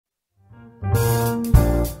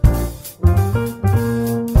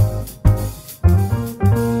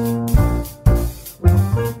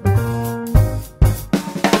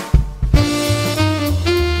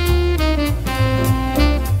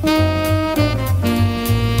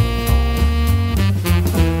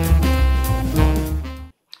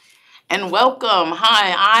welcome.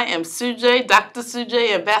 Hi, I am Sujay, Dr.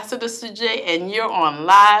 Sujay, Ambassador Sujay, and you're on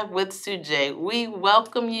Live with Sujay. We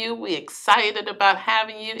welcome you. We're excited about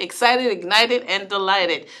having you. Excited, ignited, and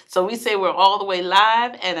delighted. So we say we're all the way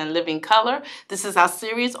live and in living color. This is our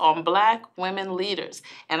series on Black women leaders.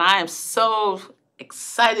 And I am so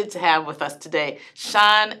excited to have with us today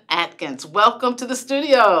Shon Adkins. Welcome to the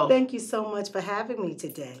studio. Thank you so much for having me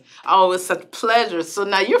today. Oh, it's such a pleasure. So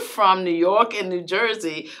now you're from New York and New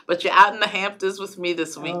Jersey, but you're out in the Hamptons with me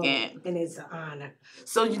this weekend. And it's an honor.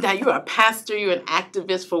 So now you're a pastor, you're an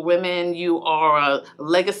activist for women, you are a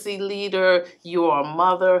legacy leader, you are a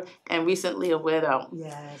mother, and recently a widow.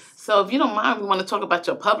 Yes. So if you don't mind, we want to talk about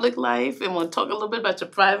your public life and want to talk a little bit about your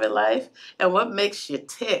private life and what makes you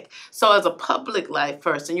tick. So as a public life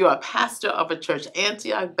person, you're a pastor of a church,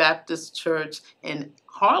 Antioch Baptist Church in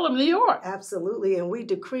Harlem, New York. Absolutely. And we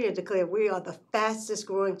decree and declare we are the fastest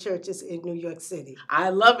growing churches in New York City. I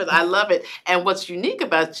love it. I love it. And what's unique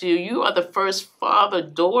about you, you are the first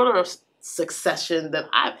father-daughter succession that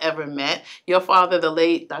I've ever met. Your father, the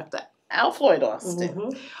late Dr. Alfred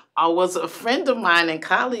Austin, was a friend of mine and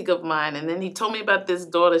colleague of mine. And then he told me about this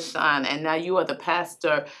daughter, Shon, and now you are the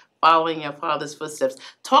pastor following your father's footsteps.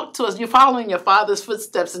 Talk to us. You're following your father's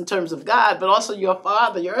footsteps in terms of God, but also your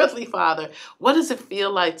father, your earthly father. What does it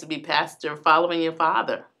feel like to be pastor following your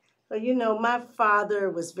father? Well, you know, my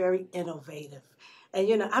father was very innovative. And,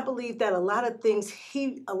 you know, I believe that a lot of things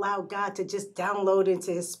he allowed God to just download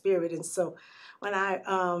into his spirit. And so when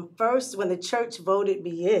when the church voted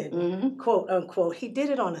me in, quote unquote, he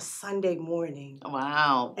did it on a Sunday morning.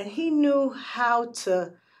 Wow. And he knew how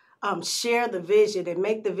to share the vision and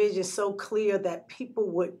make the vision so clear that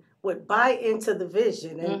people would buy into the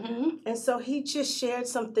vision. And so he just shared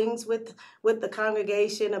some things with the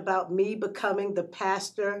congregation about me becoming the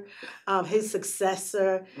pastor, his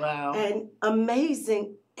successor. Wow. And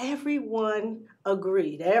amazing, everyone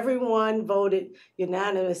agreed. Everyone voted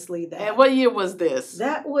unanimously that. And what year was this?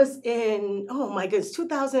 That was in, oh my goodness,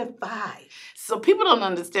 2005. So people don't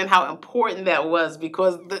understand how important that was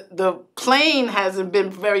because the plane hasn't been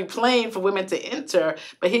very plain for women to enter.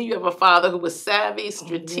 But here you have a father who was savvy,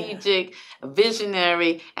 strategic,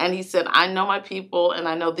 visionary. And he said, I know my people and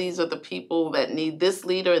I know these are the people that need this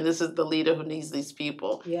leader and this is the leader who needs these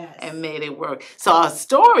people. Yes. And made it work. So a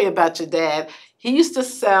story about your dad, he used to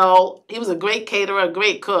sell, he was a great caterer, a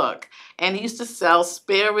great cook. And he used to sell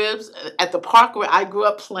spare ribs at the park where I grew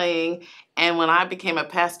up playing. And when I became a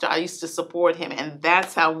pastor, I used to support him. And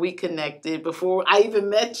that's how we connected before I even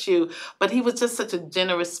met you. But he was just such a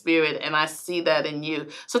generous spirit, and I see that in you.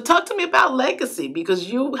 So talk to me about legacy, because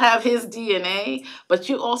you have his DNA, but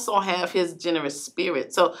you also have his generous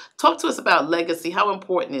spirit. So talk to us about legacy. How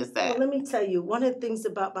important is that? Well, let me tell you, one of the things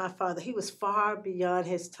about my father, he was far beyond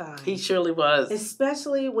his time. He surely was.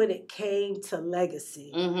 Especially when it came to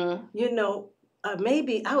legacy. You know,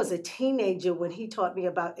 maybe I was a teenager when he taught me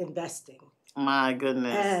about investing. My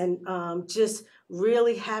goodness. And just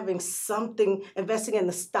really having something, investing in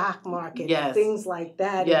the stock market and things like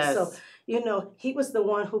that. Yes. And so, you know, he was the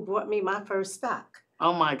one who brought me my first stock.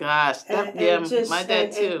 Oh my gosh. My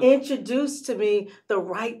dad too. And introduced to me the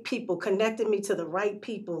right people, connected me to the right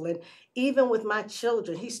people. And even with my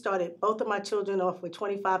children, he started both of my children off with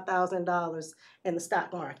 $25,000 in the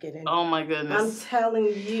stock market. And oh my goodness. I'm telling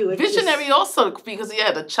you. Visionary also, because he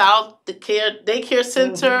had a child daycare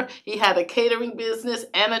center, he had a catering business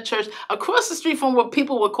and a church across the street from what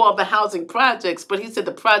people would call the housing projects. But he said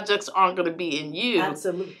the projects aren't going to be in you.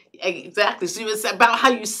 Absolutely. Exactly. So it's about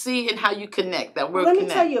how you see and how you connect. That word Let me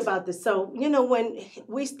connect. tell you about this. So, you know, when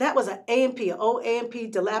that was an old A&P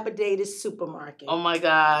dilapidated supermarket. Oh my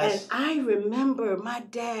gosh. And I remember my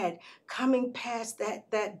dad coming past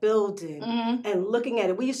that building and looking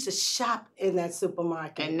at it. We used to shop in that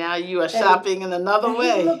supermarket. And now you are shopping in another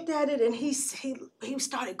way. He looked at it and he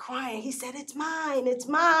started crying. He said, "It's mine, it's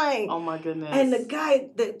mine." Oh my goodness. And the guy,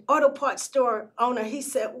 the auto parts store owner, he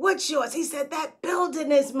said, "What's yours?" He said, "That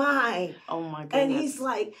building is mine." Oh my goodness. And he's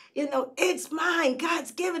like, you know, "It's mine.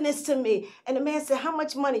 God's given this to me." And the man said, "How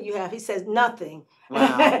much money you have?" He says, "Nothing."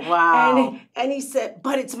 Wow. Wow. and he said,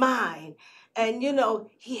 "But it's mine." And, you know,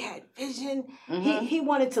 he had vision. He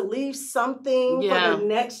wanted to leave something for the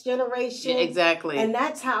next generation. Yeah, exactly. And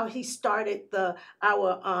that's how he started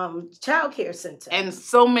our child care center. And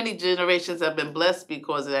so many generations have been blessed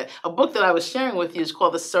because of that. A book that I was sharing with you is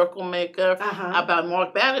called The Circle Maker about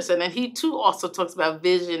Mark Batterson. And he, too, also talks about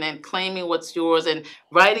vision and claiming what's yours and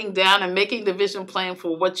writing down and making the vision plain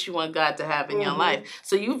for what you want God to have in your life.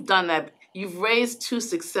 So you've done that. You've raised two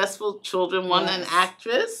successful children, one an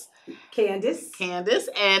actress Candace.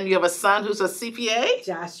 And you have a son who's a CPA?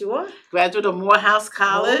 Joshua. Graduate of Morehouse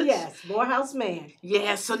College? Oh, yes, Morehouse man.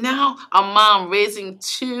 Yeah, so now a mom raising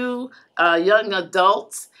two young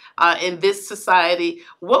adults in this society.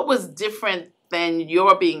 What was different than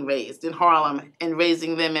your being raised in Harlem and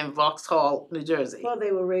raising them in Vauxhall, New Jersey? Well,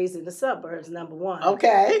 they were raised in the suburbs, number one.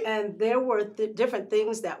 Okay. And there were different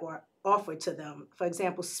things that were offered to them. For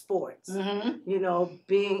example, sports. You know,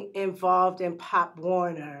 being involved in Pop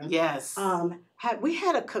Warner. Yes. We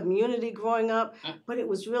had a community growing up, but it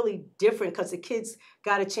was really different because the kids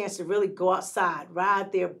got a chance to really go outside,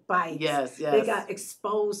 ride their bikes. Yes. They got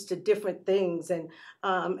exposed to different things, and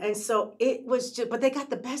so it was just. But they got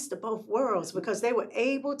the best of both worlds because they were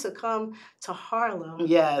able to come to Harlem.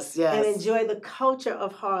 Yes. And enjoy the culture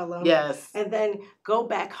of Harlem. Yes. And then go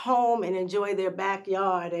back home and enjoy their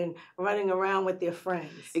backyard and running around with their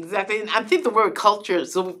friends. Exactly. And I think the word culture,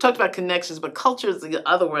 so we've talked about connections, but culture is the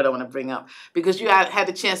other word I want to bring up because you had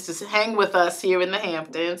a chance to hang with us here in the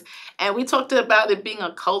Hamptons, and we talked about it being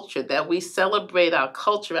a culture, that we celebrate our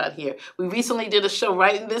culture out here. We recently did a show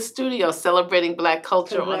right in this studio celebrating Black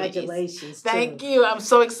culture. Congratulations. Thank you. I'm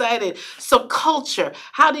so excited. So culture,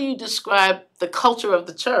 how do you describe the culture of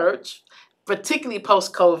the church, particularly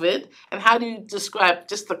post-COVID, and how do you describe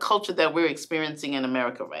just the culture that we're experiencing in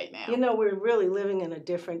America right now? You know, we're really living in a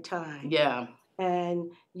different time. Yeah.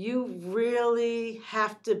 And you really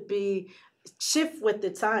have to shift with the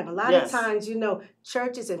time. A lot of times, you know,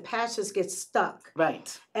 churches and pastors get stuck.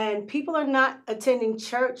 Right. And people are not attending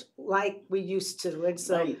church like we used to. And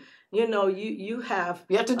so, you know, you have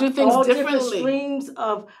to do things all differently. Different streams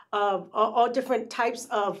of all different types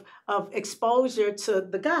of exposure to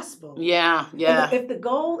the gospel. Yeah. And if the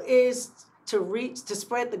goal is to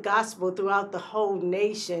spread the gospel throughout the whole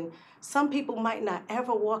nation, some people might not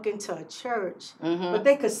ever walk into a church, but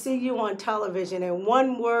they could see you on television, and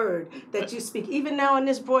one word that you speak, even now in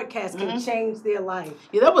this broadcast, can change their life.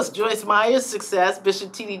 Yeah, that was Joyce Meyer's success,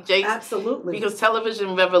 Bishop T.D. Jakes. Absolutely. Because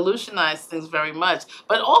television revolutionized things very much.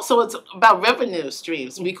 But also it's about revenue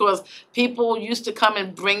streams because people used to come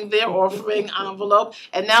and bring their offering envelope,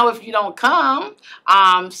 and now if you don't come,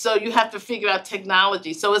 so you have to figure out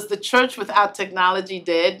technology. So is the church without technology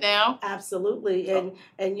dead now? Absolutely.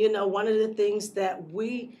 And you know, one of the things that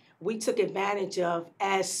we took advantage of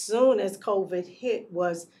as soon as COVID hit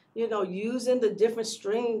was, you know, using the different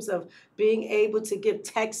streams of being able to give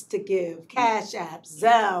text to give, Cash App,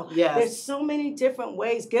 Zelle. Yes. There's so many different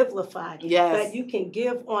ways, Givelify, that you can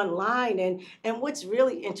give online. And what's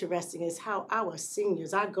really interesting is how our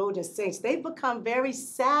seniors, our Golden Saints, they've become very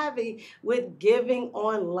savvy with giving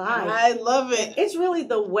online. I love it. It's really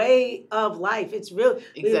the way of life. It's really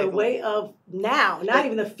the way of now, not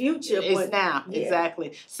even the future. It's now,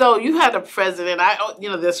 exactly. So you had a president.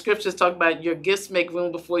 The scriptures talk about your gifts make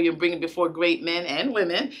room before you, bring it before great men and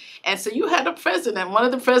women. And so you had a president. One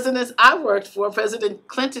of the presidents I worked for, President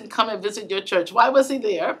Clinton, come and visit your church. Why was he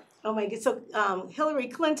there? Oh my God! So Hillary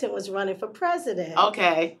Clinton was running for president.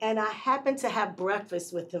 Okay. And I happened to have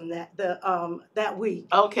breakfast with him that week.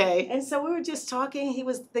 Okay. And so we were just talking. He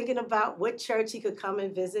was thinking about what church he could come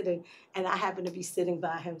and visit, and I happened to be sitting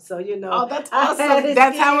by him. So you know. Oh, that's awesome.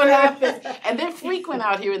 That's how it happens. And they're frequent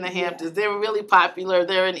out here in the Hamptons. They're really popular.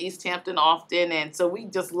 They're in East Hampton often, and so we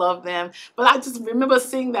just love them. But I just remember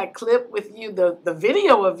seeing that clip with you, the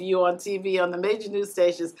video of you on TV on the major news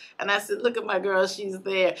stations, and I said, "Look at my girl, she's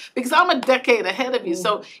there." Because I'm a decade ahead of you.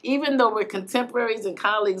 So even though we're contemporaries and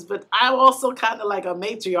colleagues, but I'm also kind of like a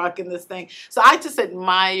matriarch in this thing. So I just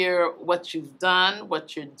admire what you've done,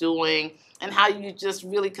 what you're doing, and how you just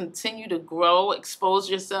really continue to grow, expose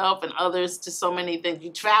yourself and others to so many things.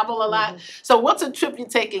 You travel a lot. So what's a trip you're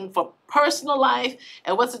taking for personal life,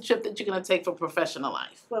 and what's a trip that you're going to take for professional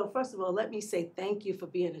life? Well, first of all, let me say thank you for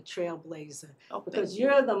being a trailblazer, because you.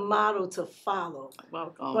 you're the model to follow.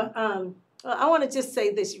 Welcome. But I want to just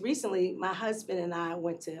say this. Recently, my husband and I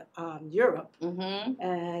went to Europe,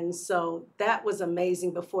 and so that was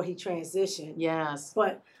amazing before he transitioned. Yes.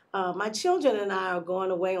 But my children and I are going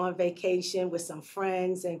away on vacation with some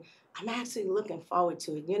friends, and I'm actually looking forward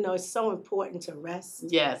to it. You know, it's so important to rest.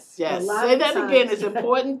 Yes. Say that again. It's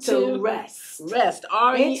important to rest. Rest.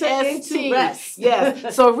 R-E-S-T. Into rest.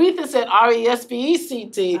 Yes. So Aretha said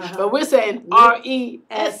R-E-S-P-E-C-T, but we're saying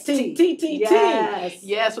R-E-S-T-T-T-T.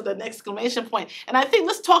 Yes, with an exclamation point. And I think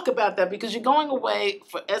let's talk about that, because you're going away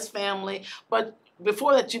as family, but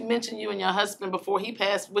before that, you mentioned you and your husband before he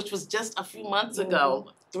passed, which was just a few months ago.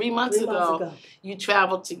 3 months ago, you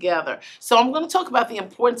traveled together. So I'm going to talk about the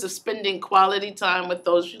importance of spending quality time with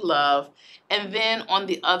those you love. And then on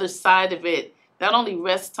the other side of it, not only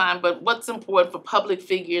rest time, but what's important for public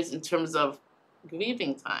figures in terms of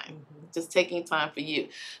grieving time, just taking time for you.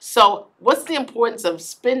 So what's the importance of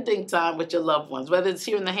spending time with your loved ones, whether it's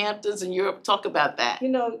here in the Hamptons and Europe? Talk about that. You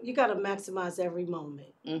know, you got to maximize every moment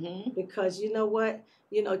because you know what?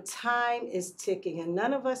 You know, time is ticking and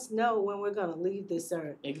none of us know when we're going to leave this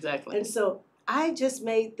earth. Exactly. And so I just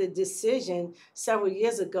made the decision several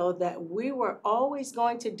years ago that we were always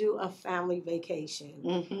going to do a family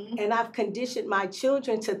vacation. And I've conditioned my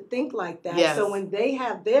children to think like that. Yes. So when they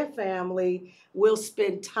have their family, we'll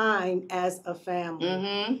spend time as a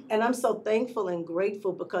family. And I'm so thankful and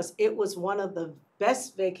grateful because it was one of the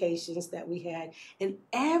best vacations that we had. And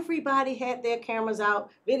everybody had their cameras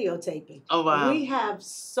out videotaping. Oh, wow. We have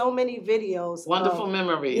so many videos. Wonderful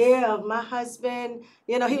memories. Yeah, of my husband.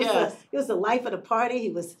 You know, he was the life of the party.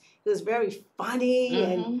 He was very funny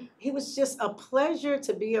and he was just a pleasure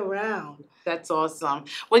to be around. That's awesome.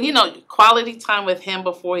 Well, you know, quality time with him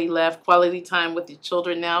before he left, quality time with your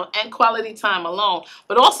children now, and quality time alone,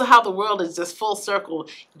 but also how the world is just full circle.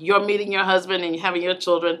 You're meeting your husband and you're having your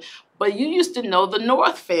children, but you used to know the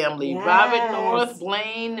North family, yes. Robert North,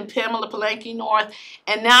 Blaine, and Pamela Palanke North,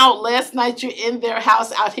 and now last night you're in their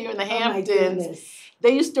house out here in the Hamptons.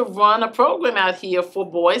 They used to run a program out here for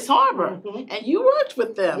Boys Harbor, and you worked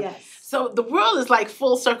with them. Yes. So the world is like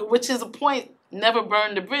full circle, which is a point, never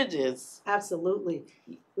burn the bridges. Absolutely.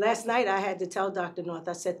 Last night I had to tell Dr. North,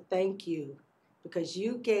 I said, thank you, because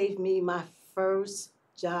you gave me my first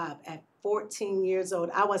job at 14 years old.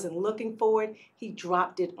 I wasn't looking for it. He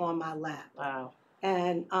dropped it on my lap. Wow.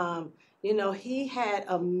 And, you know, he had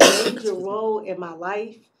a major role in my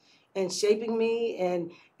life and shaping me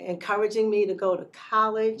and encouraging me to go to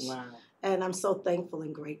college. Wow. And I'm so thankful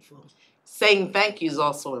and grateful. Saying thank you is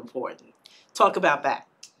also important. Talk about that.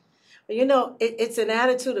 You know, it's an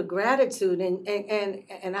attitude of gratitude.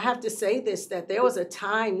 And I have to say this, that there was a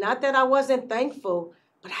time, not that I wasn't thankful,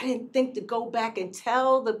 but I didn't think to go back and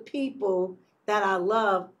tell the people that I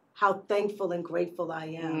love how thankful and grateful I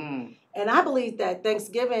am. And I believe that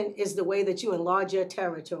Thanksgiving is the way that you enlarge your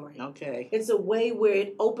territory. Okay. It's a way where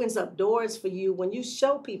it opens up doors for you when you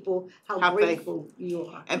show people how grateful you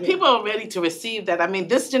are. And people are ready to receive that. I mean,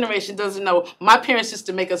 this generation doesn't know. My parents used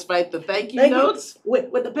to make us write the thank you notes.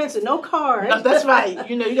 With the pencil, no card. No, that's right.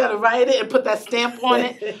 You know, you got to write it and put that stamp on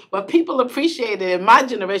it. But people appreciate it. And my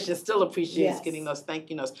generation still appreciates getting those thank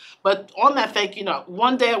you notes. But on that thank you note,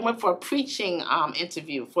 one day I went for a preaching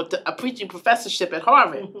interview, for a preaching professorship at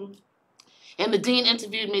Harvard. And the dean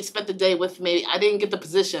interviewed me, spent the day with me. I didn't get the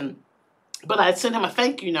position, but I sent him a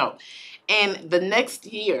thank you note. And the next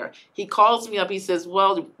year, he calls me up. He says,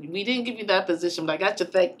 well, we didn't give you that position, but I got your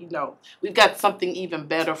thank you note. We've got something even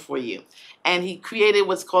better for you. And he created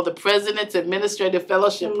what's called the President's Administrative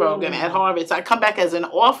Fellowship Program at Harvard. So I come back as an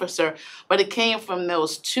officer, but it came from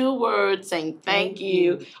those two words saying thank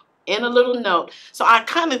you in a little note. So I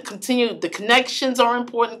kind of continued. The connections are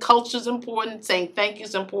important. Culture is important. Saying thank you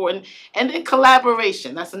is important. And then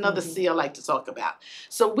collaboration. That's another C I like to talk about.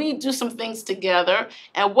 So we do some things together.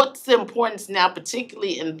 And what's the importance now,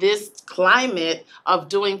 particularly in this climate, of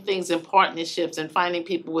doing things in partnerships and finding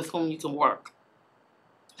people with whom you can work?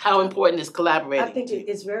 How important is collaborating? I think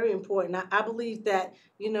it's very important. I believe that,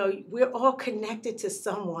 you know, we're all connected to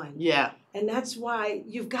someone. Yeah. And that's why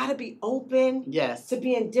you've got to be open to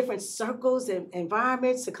be in different circles and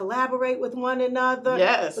environments, to collaborate with one another.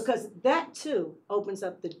 Yes. Because that, too, opens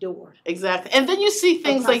up the door. Exactly. And then you see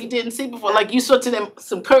things like you didn't see before. Like you saw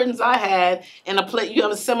some curtains I had in a place. You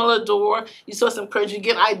have a similar door. You saw some curtains. You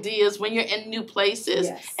get ideas when you're in new places.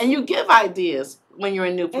 Yes. And you give ideas when you're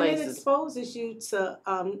in new places. And it exposes you to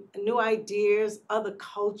new ideas, other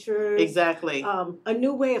cultures. Exactly. A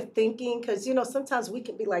new way of thinking. Because, you know, sometimes we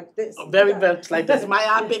can be like this. Very much like this,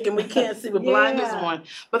 myopic, and we can't see with blinders on.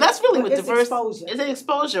 But that's really what diversity. It's an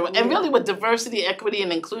exposure. And really what diversity, equity,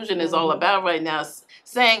 and inclusion is all about right now.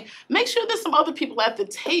 Saying, make sure there's some other people at the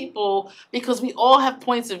table, because we all have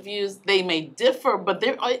points of views. They may differ, but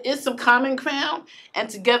there is some common ground, and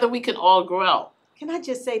together we can all grow. Can I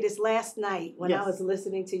just say this? Last night when I was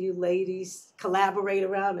listening to you ladies collaborate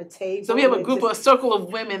around the table. So we have a circle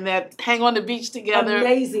of women that hang on the beach together.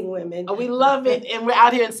 Amazing women. We love it. And we're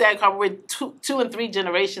out here in Sag Harbor. We're two and three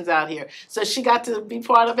generations out here. So she got to be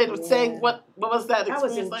part of it. Saying, what was that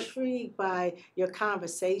experience? I was intrigued by your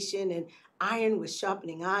conversation, and iron was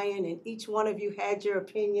sharpening iron, and each one of you had your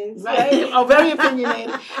opinions. Right? Oh, very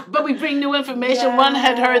opinionated. But we bring new information. Yes. One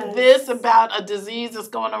had heard this about a disease that's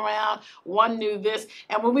going around. One knew this.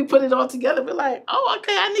 And when we put it all together, we're like, oh,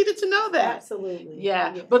 okay, I needed to know that. Absolutely.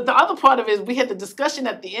 Yeah. But the other part of it is we had the discussion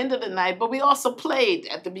at the end of the night, but we also played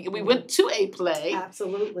at the beginning. We went to a play.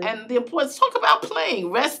 Absolutely. And the importance, talk about playing.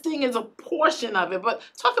 Resting is a portion of it, but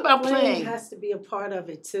talk about playing. Has to be a part of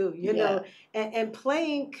it too, you know. And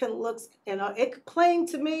playing can look, playing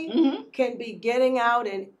to me can be getting out,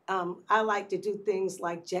 and I like to do things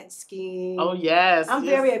like jet skiing. Oh yes, I'm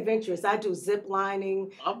very adventurous. I do zip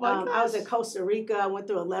lining. Oh my gosh. I was in Costa Rica. I went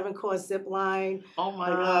through 11-course zip line. Oh my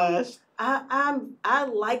gosh. I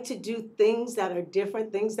like to do things that are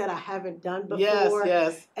different, things that I haven't done before.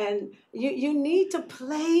 Yes. And you need to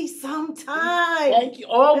play sometime. Thank you.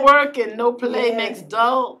 All work and no play makes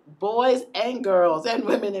dull, boys and girls and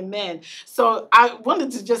women and men. So I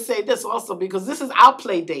wanted to just say this also because this is our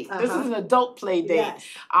play date. This is an adult play date. Yes.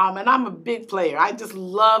 And I'm a big player. I just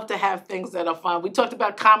love to have things that are fun. We talked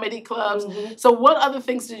about comedy clubs. So what other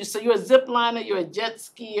things do you? So you're a zip liner, you're a jet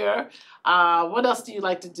skier. What else do you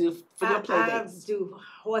like to do for your play dates? I do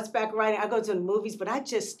horseback riding. I go to the movies, but I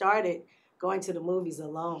just started going to the movies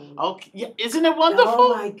alone. Okay, yeah. Isn't it wonderful?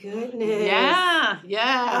 Oh my goodness.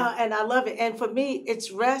 Yeah. And I love it. And for me,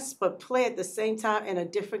 it's rest, but play at the same time in a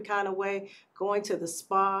different kind of way. Going to the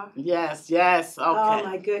spa. Yes. Okay. Oh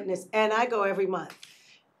my goodness. And I go every month.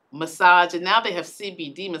 Massage, and now they have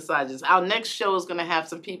CBD massages. Our next show is going to have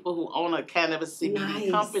some people who own a cannabis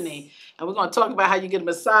CBD company, and we're going to talk about how you get a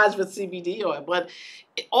massage with CBD oil. But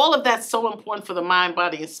all of that's so important for the mind,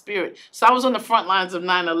 body, and spirit. So I was on the front lines of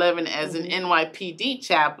 9/11 as an NYPD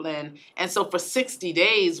chaplain, and so for 60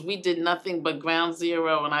 days we did nothing but ground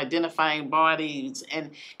zero and identifying bodies,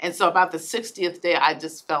 and so about the 60th day I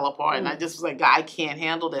just fell apart, and I just was like, God, I can't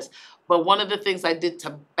handle this. But one of the things I did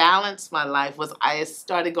to balance my life was I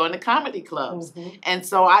started going to comedy clubs. And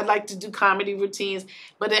so I like to do comedy routines,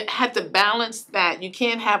 but it had to balance that. You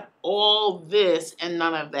can't have all this and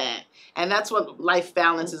none of that. And that's what life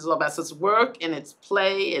balance is all about. So it's work and it's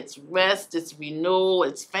play, it's rest, it's renewal,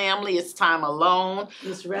 it's family, it's time alone.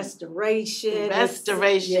 It's restoration.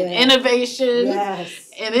 Innovation,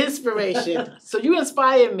 and inspiration. So you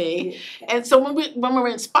inspire me. And so when we're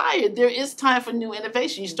inspired, there is time for new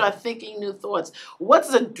innovation. You start thinking new thoughts.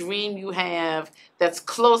 What's a dream you have that's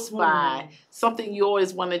close by, something you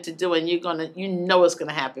always wanted to do and you know it's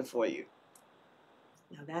gonna happen for you?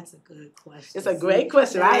 Now that's a good question. It's a great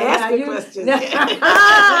question. I ask good questions.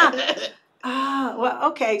 Well,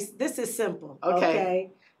 okay. This is simple. Okay.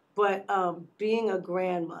 But being a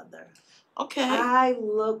grandmother. Okay. I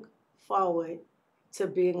look forward to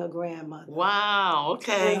being a grandmother. Wow.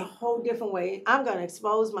 Okay. In a whole different way. I'm going to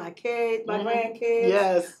expose my kids, my grandkids.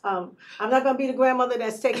 Yes. I'm not going to be the grandmother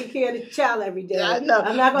that's taking care of the child every day. I know.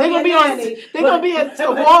 I'm not going to be a nanny. They're going to be at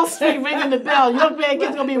Wall Street ringing the bell. Your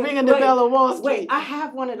grandkids going to be ringing the bell at Wall Street. Wait, I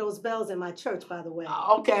have one of those bells in my church, by the way.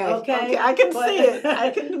 Okay. I can see it. I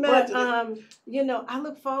can imagine. But, you know, I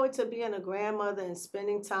look forward to being a grandmother and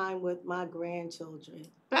spending time with my grandchildren.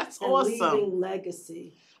 That's and awesome. Leaving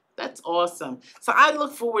legacy. That's awesome. So I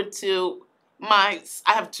look forward to I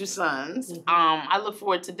have 2 sons. I look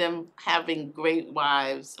forward to them having great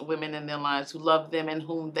wives, women in their lives who love them and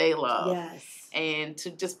whom they love. Yes. And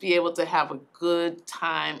to just be able to have a good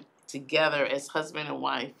time together as husband and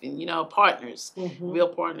wife and, you know, partners, real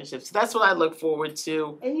partnerships. So that's what I look forward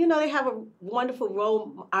to. And, you know, they have a wonderful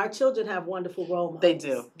role. Our children have wonderful role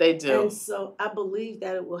models. They do. And so I believe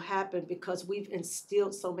that it will happen because we've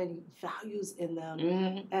instilled so many values in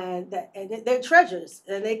them and they're treasures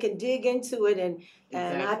and they can dig into it. And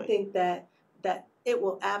I think that it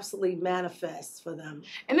will absolutely manifest for them.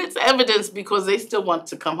 And it's evidence because they still want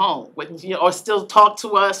to come home with you or still talk to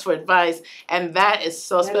us for advice. And that is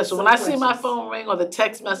so special. When I see my phone ring or the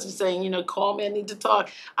text message saying, you know, call me, I need to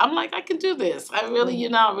talk, I'm like, I can do this. I really, you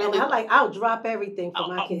know, really. And I'll drop everything for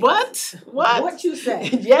my kids. What? What you say?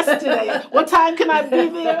 Yesterday. What time can I be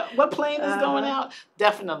there? What plane is going out?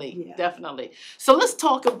 Definitely. So let's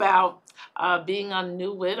talk about being a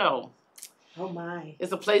new widow. Oh my!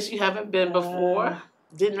 It's a place you haven't been before.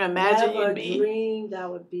 Didn't imagine you'd be. Never dreamed I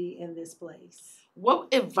would be in this place.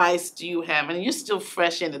 What advice do you have? And you're still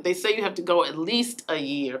fresh in it. They say you have to go at least a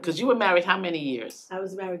year because you were married how many years? I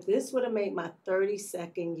was married. This would have made my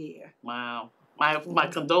 32nd year. Wow! My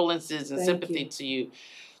condolences and sympathy to you.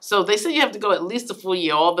 So they say you have to go at least a full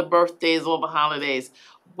year, all the birthdays, all the holidays.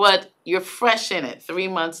 But you're fresh in it, 3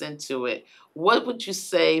 months into it. What would you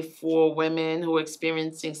say for women who are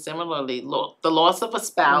experiencing similarly the loss of a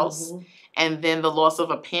spouse and then the loss of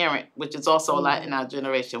a parent, which is also a lot in our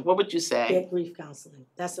generation. What would you say? Get grief counseling.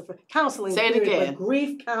 That's the counseling. Say it period, again. But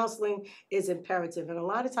grief counseling is imperative, and a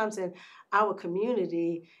lot of times in our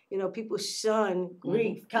community, people shun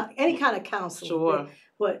grief, any kind of counseling. Sure.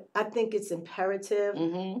 But I think it's imperative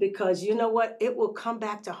because you know what? It will come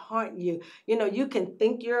back to haunt you. You can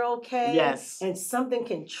think you're okay. Yes. And something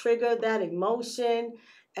can trigger that emotion.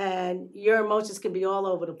 And your emotions can be all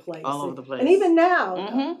over the place. All over the place. And even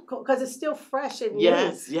now, because it's still fresh and new.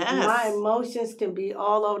 Yes. My emotions can be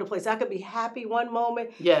all over the place. I could be happy one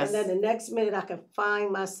moment. Yes. And then the next minute I can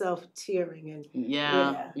find myself tearing. And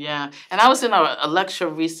yeah. And I was in a lecture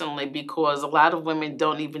recently because a lot of women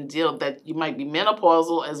don't even deal that you might be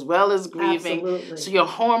menopausal as well as grieving. Absolutely. So your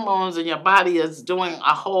hormones and your body is doing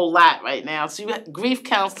a whole lot right now. So grief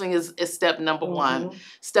counseling is step number one.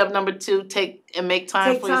 Step number two, make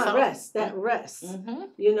time for yourself. Rest.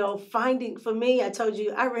 Finding, for me, I told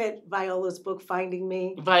you, I read Viola's book, Finding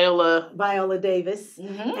Me. Viola Davis.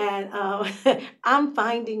 And I'm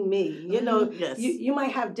finding me. You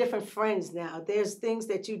might have different friends now. There's things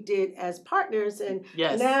that you did as partners, and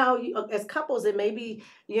now as couples, and maybe,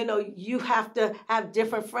 you have to have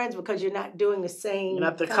different friends because you're not doing the same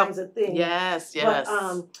kinds of things. Yes. But,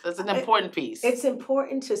 that's an important piece. It's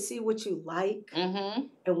important to see what you like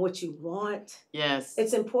and what you want. Yes.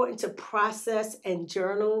 It's important to process and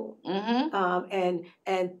journal and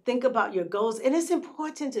think about your goals. And it's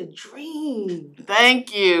important to dream.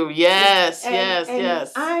 Thank you. Yes, and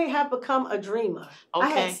yes. I have become a dreamer. Okay. I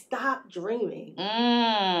had stopped dreaming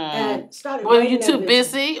and started. Were you too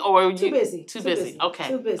busy or were you too busy? Too busy. Okay.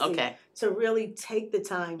 Too busy. Okay. To really take the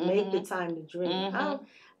time, make the time to dream.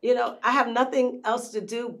 I have nothing else to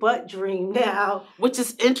do but dream now. Which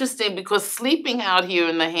is interesting because sleeping out here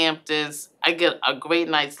in the Hamptons, I get a great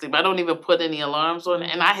night's sleep. I don't even put any alarms on,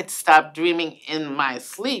 and I had stopped dreaming in my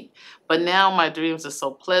sleep. But now my dreams are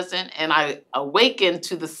so pleasant, and I awaken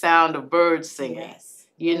to the sound of birds singing. Yes.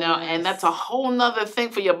 And that's a whole nother thing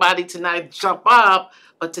for your body to not jump up,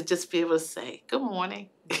 but to just be able to say, good morning.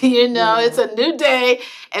 It's a new day.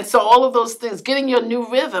 And so all of those things, getting your new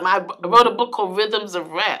rhythm. I wrote a book called Rhythms of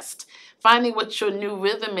Rest. Finding what your new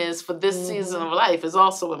rhythm is for this season of life is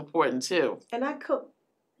also important too. And I cook.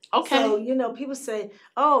 Okay. So, people say,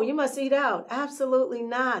 oh, you must eat out. Absolutely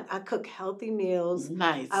not. I cook healthy meals.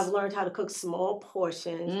 Nice. I've learned how to cook small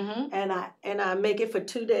portions. And I make it for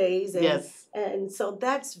 2 days. And, and so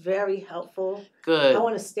that's very helpful. Good. I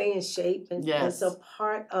want to stay in shape. And so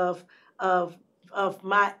part of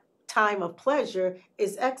my time of pleasure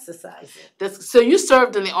is exercising. So you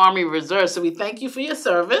served in the Army Reserve, so we thank you for your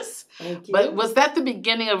service. Thank you. But was that the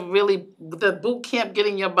beginning of really the boot camp,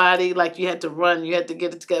 getting your body, like you had to run, you had to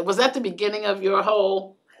get it together? Was that the beginning of your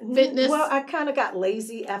whole fitness? Well, I kind of got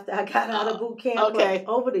lazy after I got out of boot camp. Okay.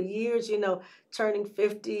 But over the years, turning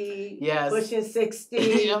 50, pushing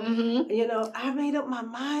 60, I made up my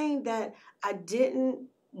mind that I didn't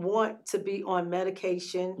want to be on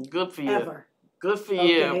medication. Good for you. Ever. Good for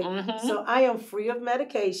you. So I am free of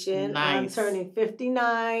medication. Nice. I'm turning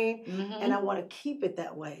 59, and I want to keep it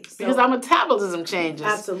that way. So, because our metabolism changes.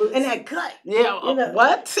 Absolutely. And that gut. Yeah.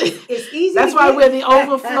 What? It's easy. That's why I wear the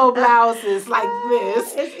overflow blouses like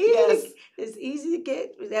this. It's easy. It's easy to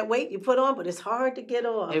get that weight you put on, but it's hard to get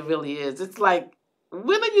off. It really is. It's like,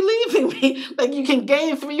 when are you leaving me? Like you can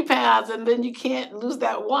gain 3 pounds and then you can't lose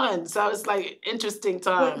that 1. So it's like interesting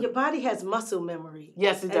time. Well, your body has muscle memory.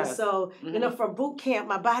 Yes, it does. And so, from boot camp,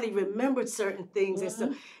 my body remembered certain things. And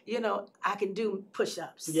so, I can do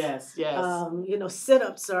push-ups. Yes.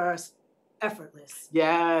 Sit-ups are effortless.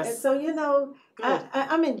 Yes. And so,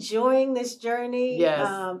 I'm enjoying this journey.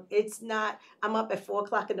 Yes. It's not, I'm up at 4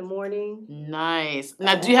 o'clock in the morning. Nice.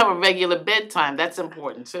 Now, do you have a regular bedtime? That's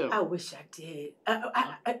important, too. I wish I did.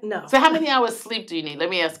 No. So how many hours sleep do you need? Let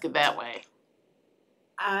me ask it that way.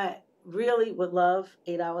 I really would love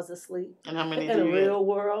 8 hours of sleep. And how many in do the you real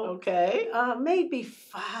world? Okay. Maybe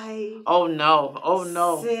 5. Oh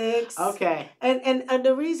no. 6. Okay. And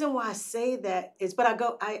the reason why I say that is, but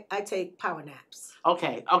I take power naps.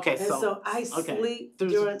 Okay. And so I sleep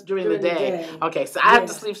during the day. Okay, so I have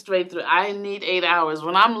to sleep straight through. I need 8 hours.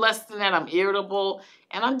 When I'm less than that, I'm irritable.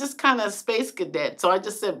 And I'm just kind of a space cadet. So I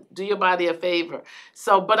just said, do your body a favor.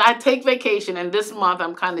 So, but I take vacation. And this month,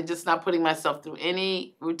 I'm kind of just not putting myself through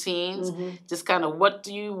any routines. Just kind of, what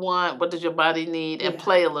do you want? What does your body need? And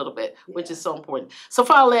play a little bit, which is so important. So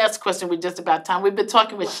for our last question, we're just about time. We've been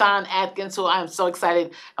talking with Shon Adkins, who I am so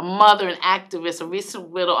excited, a mother and activist, a recent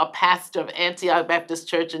widow, a pastor of Antioch Baptist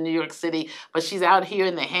Church in New York City. But she's out here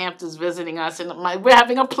in the Hamptons visiting us. And we're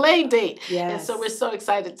having a play date. Yes. And so we're so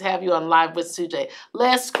excited to have you on Live with Sujay.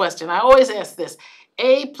 Last question. I always ask this.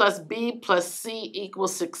 A plus B plus C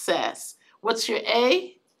equals success. What's your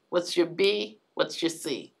A? What's your B? What's your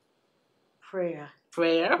C? Prayer.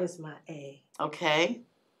 Prayer. Is my A. Okay.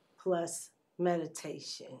 Plus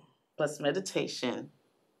meditation. Plus meditation.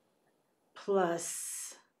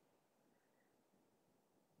 Plus,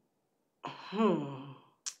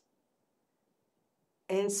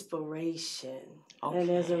 inspiration. Okay. And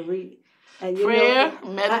there's a prayer,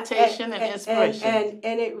 meditation, and inspiration.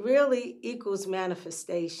 And it really equals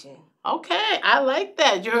manifestation. Okay, I like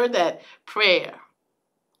that. You heard that. Prayer,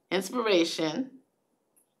 inspiration,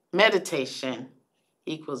 meditation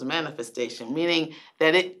equals manifestation, meaning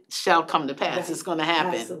that it shall come to pass. It's going to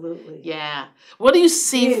happen. Absolutely. Yeah. What do you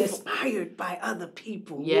see? Being inspired by other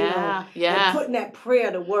people. Yeah, yeah. And putting that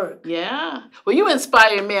prayer to work. Yeah. Well, you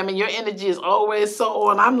inspire me. I mean, your energy is always so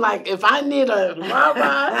on. I'm like, if I need a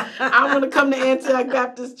rah-rah, I'm going to come to Antioch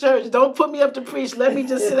Baptist Church. Don't put me up to preach. Let me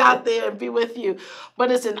just sit out there and be with you. But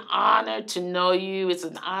it's an honor to know you. It's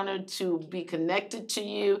an honor to be connected to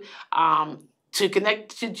you. To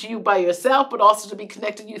connect to you by yourself, but also to be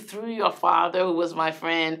connected to you through your father, who was my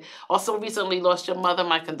friend. Also recently lost your mother.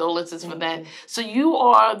 My condolences for that. So you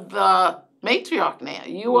are the matriarch now.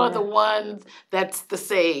 You are the one that's the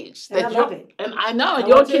sage. And I love it. And I know. And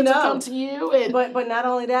your kids come to you. And but not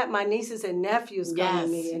only that, my nieces and nephews come to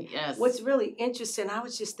me. And yes. What's really interesting, I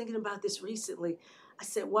was just thinking about this recently. I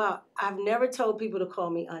said, wow, I've never told people to call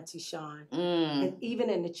me Auntie Shon. And even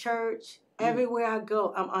in the church, everywhere I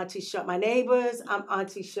go, I'm Auntie Shon. My neighbors, I'm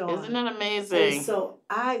Auntie Shon. Isn't that amazing? And so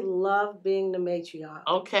I love being the matriarch.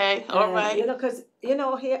 Okay, all right. Because,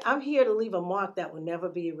 I'm here to leave a mark that will never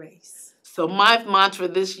be erased. So my mantra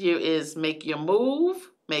this year is make your move,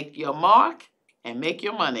 make your mark, and make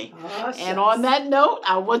your money. Oh, and on that note,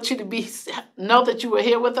 I want you to know that you were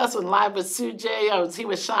here with us on Live with Sujay. I was here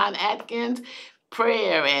with Shon Adkins.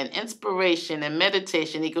 Prayer and inspiration and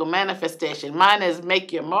meditation equal manifestation. Mine is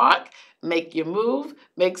make your mark, make your move,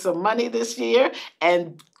 make some money this year,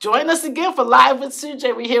 and join us again for Live with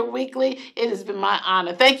Sujay. We're here weekly. It has been my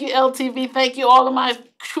honor. Thank you, LTV. Thank you, all of my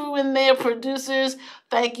crew in there, producers.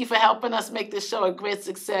 Thank you for helping us make this show a great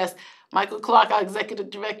success. Michael Clark, our executive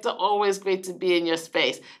director, always great to be in your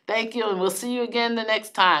space. Thank you, and we'll see you again the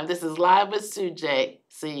next time. This is Live with Sujay.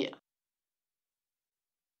 See you.